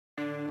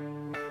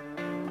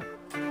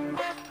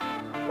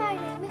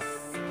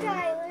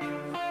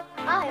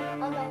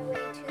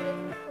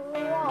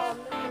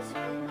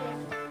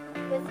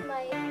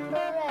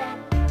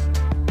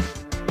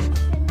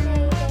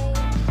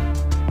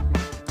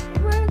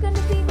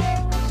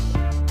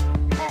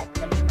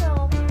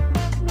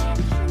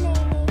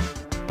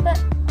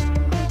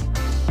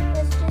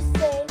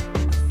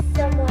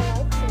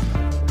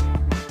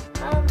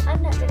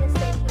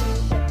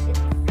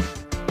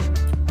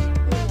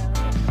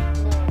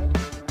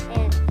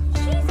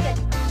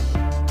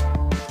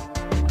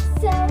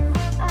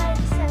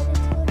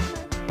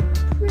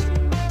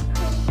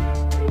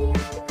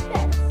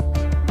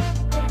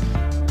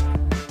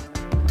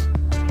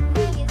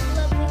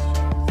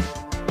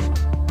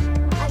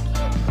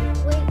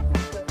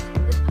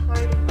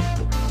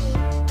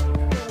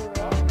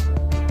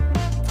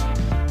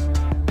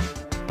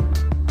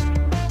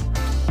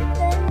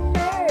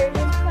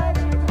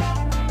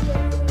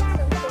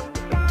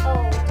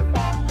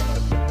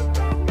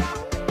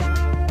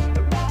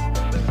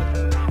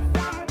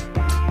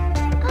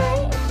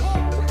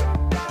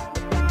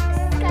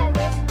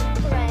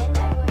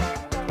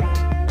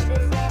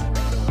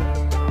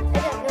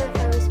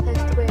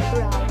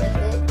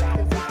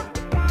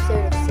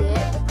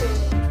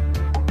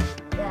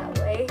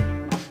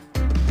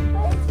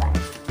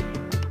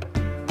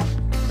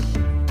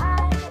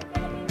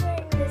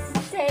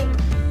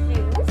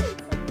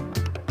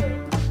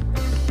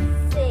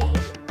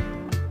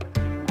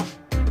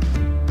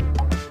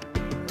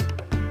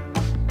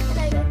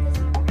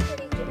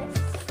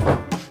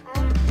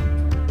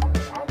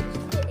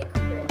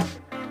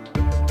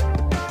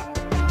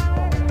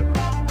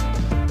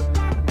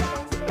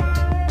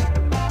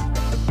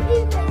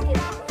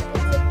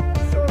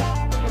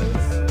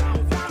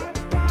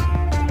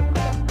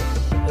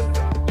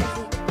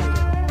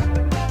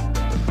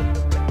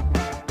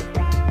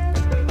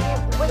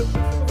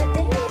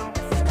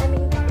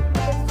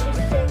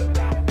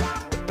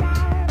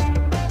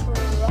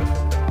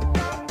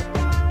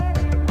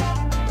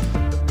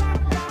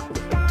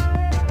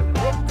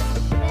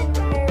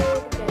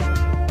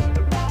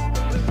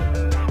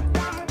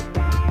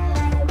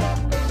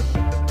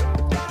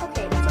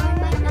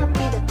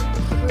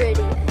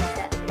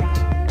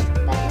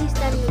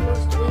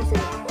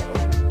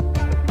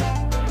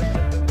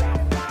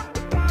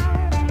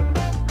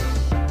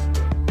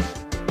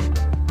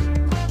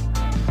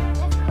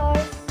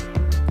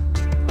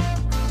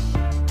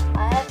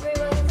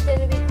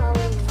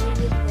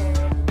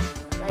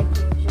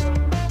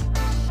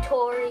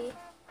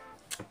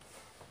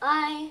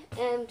I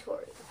am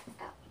Tori.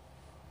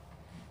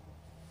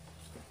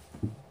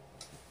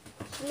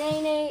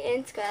 Nene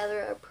and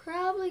Skylar are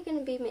probably going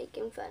to be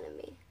making fun of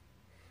me.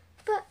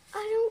 But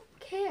I don't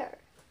care.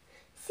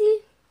 See,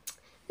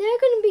 they're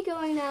going to be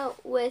going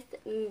out with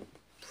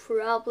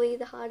probably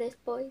the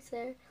hottest boys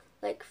there,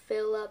 like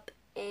Philip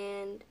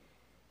and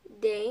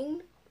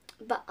Dane.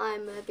 But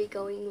I'm going to be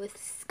going with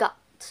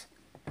Scott.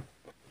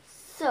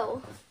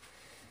 So,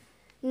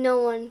 no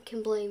one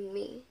can blame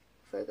me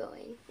for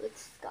going with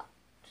Scott.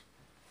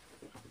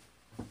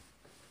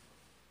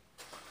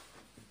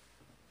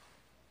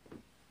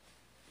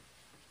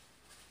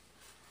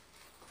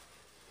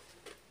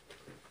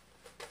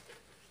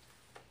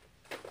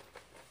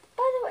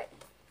 By the way,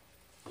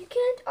 you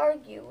can't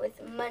argue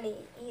with money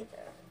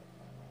either.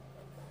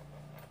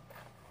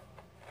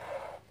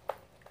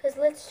 Because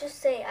let's just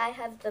say I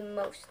have the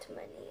most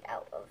money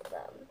out of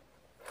them.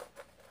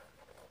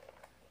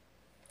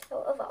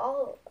 Out of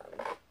all of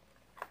them.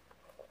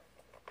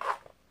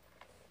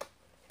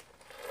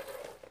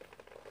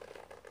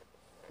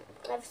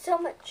 I have so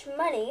much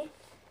money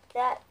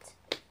that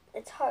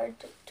it's hard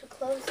to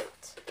close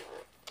it.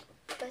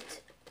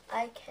 But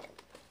I can.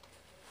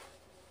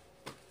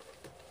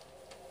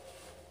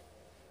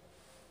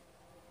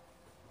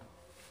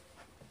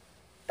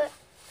 But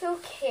who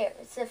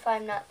cares if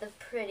I'm not the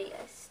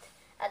prettiest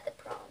at the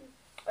prom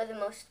or the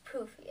most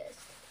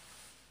poofiest?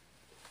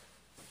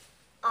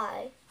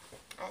 I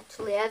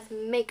actually have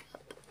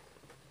makeup.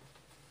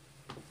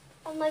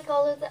 Unlike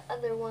all of the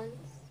other ones.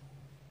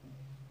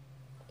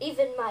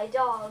 Even my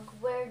dog.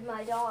 Where'd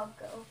my dog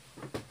go?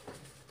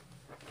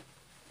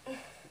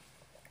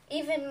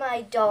 Even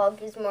my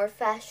dog is more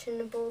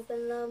fashionable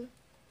than them.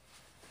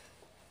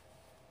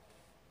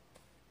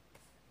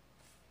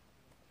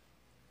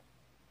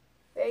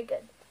 Very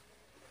good.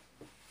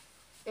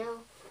 Now,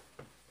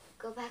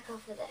 go back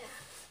over there.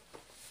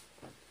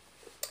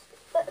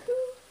 But who?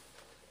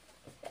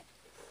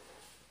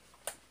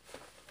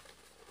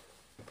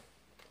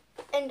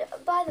 And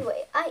by the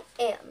way, I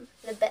am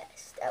the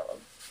best out of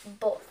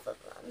both of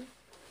them.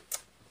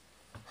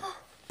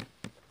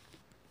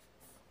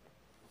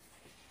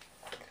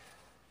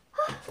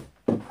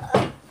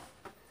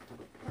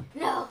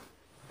 No,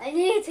 I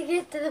need to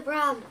get to the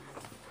prom.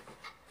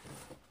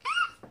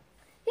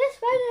 Yes,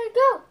 where did it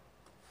go?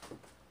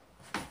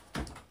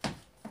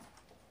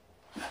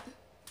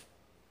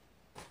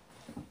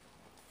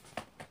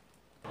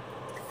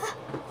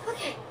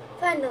 Okay,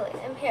 finally,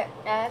 I'm here.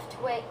 Now I have to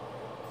wait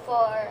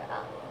for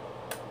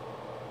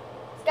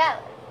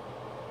Skylar.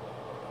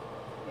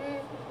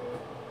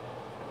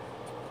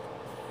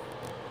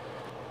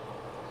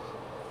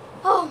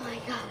 Oh my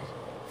god,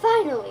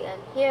 finally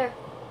I'm here.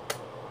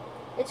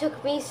 It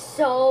took me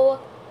so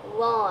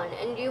long,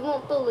 and you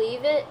won't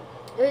believe it.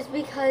 It was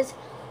because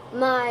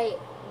my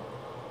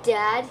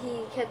dad,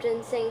 he kept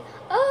on saying,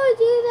 oh,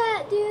 do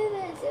that, do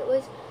this. It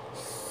was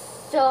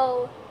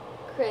so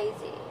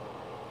crazy.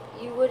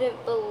 You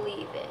wouldn't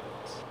believe it.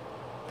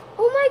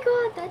 Oh my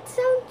god, that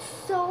sounds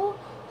so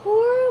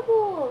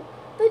horrible.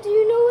 But do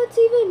you know what's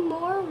even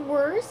more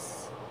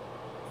worse?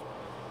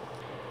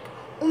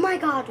 Oh my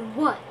god,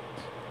 what?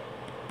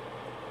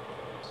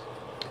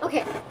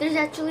 Okay, there's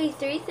actually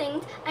 3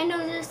 things. I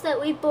noticed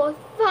that we both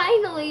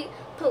finally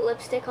put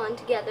lipstick on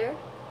together.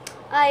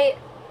 I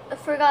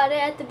forgot it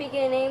at the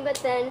beginning, but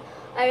then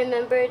I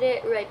remembered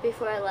it right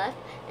before I left.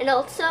 And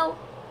also,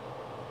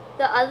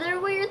 the other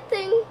weird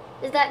thing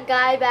is that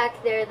guy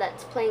back there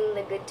that's playing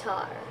the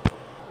guitar.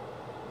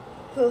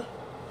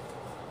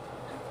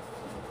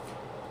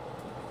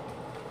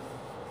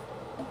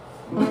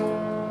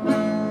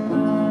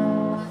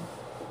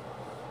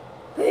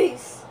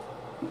 Peace.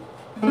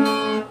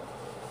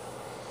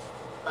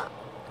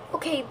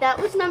 Okay, that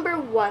was number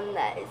 1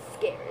 that is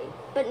scary.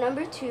 But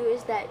number 2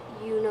 is that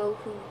you know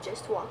who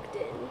just walked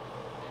in.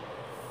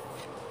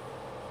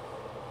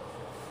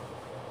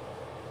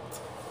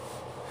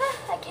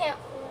 I can't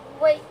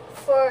wait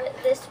for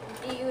this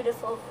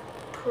beautiful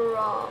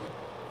prom.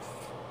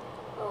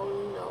 Oh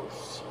no,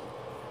 she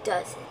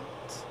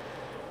doesn't.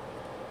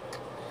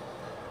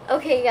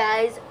 Okay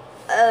guys,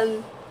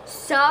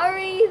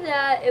 sorry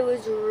that it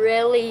was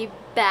really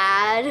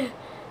bad.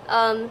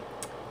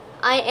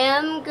 I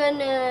am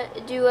gonna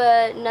do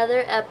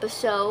another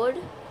episode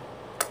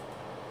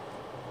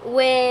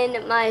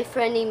when my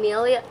friend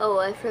Emilia, oh,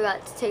 I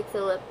forgot to take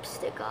the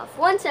lipstick off.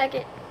 1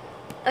 second.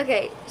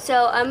 Okay,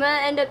 so I'm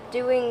gonna end up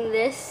doing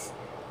this,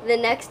 the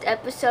next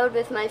episode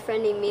with my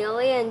friend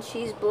Emilia, and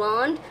she's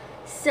blonde.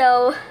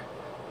 So,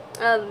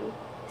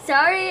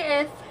 sorry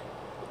if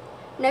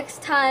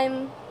next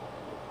time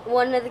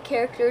one of the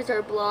characters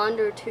are blonde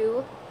or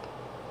 2.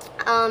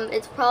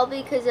 It's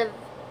probably because of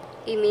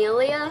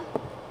Emilia,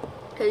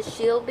 because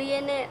she'll be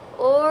in it,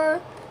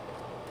 or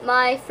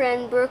my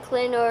friend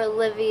Brooklyn or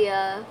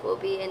Olivia will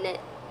be in it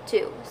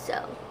too.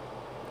 So,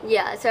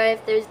 yeah, sorry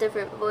if there's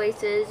different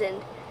voices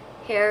and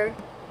hair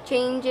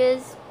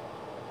changes.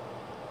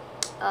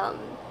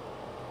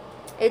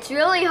 It's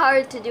really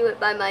hard to do it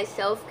by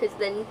myself, because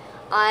then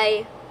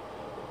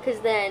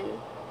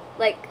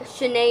like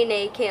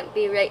Shanae can't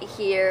be right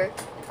here.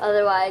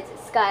 Otherwise,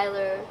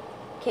 Skylar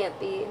can't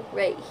be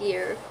right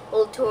here.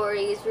 Well,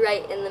 Tori's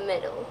right in the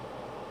middle.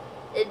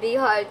 It'd be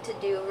hard to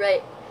do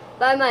right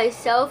by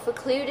myself,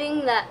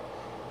 including that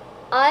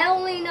I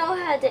only know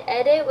how to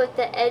edit with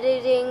the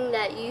editing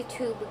that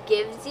YouTube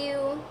gives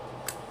you.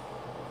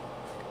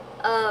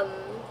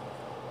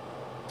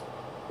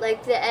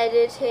 Like the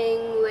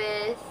editing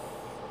with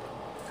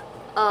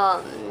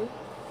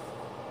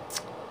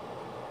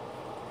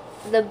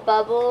the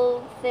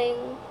bubble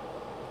thing,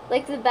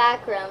 like the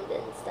background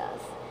and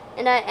stuff.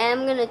 And I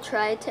am gonna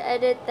try to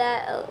edit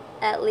that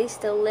at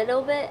least a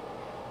little bit,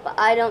 but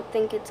I don't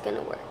think it's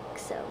gonna work,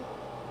 so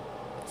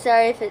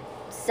sorry if it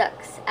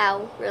sucks.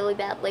 Ow, really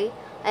badly.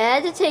 I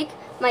had to take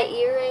my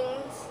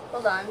earrings,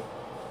 hold on.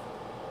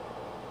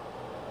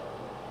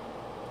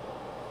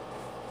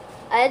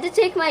 I had to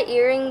take my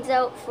earrings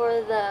out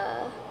for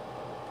the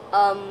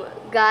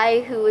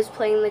guy who was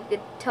playing the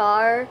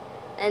guitar,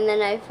 and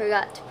then I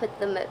forgot to put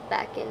them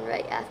back in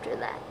right after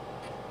that.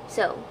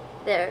 So,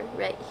 they're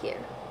right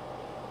here.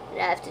 And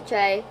I have to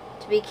try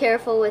to be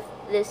careful with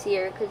this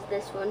ear because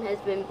this one has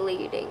been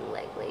bleeding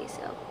lately,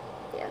 so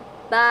yeah.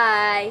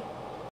 Bye!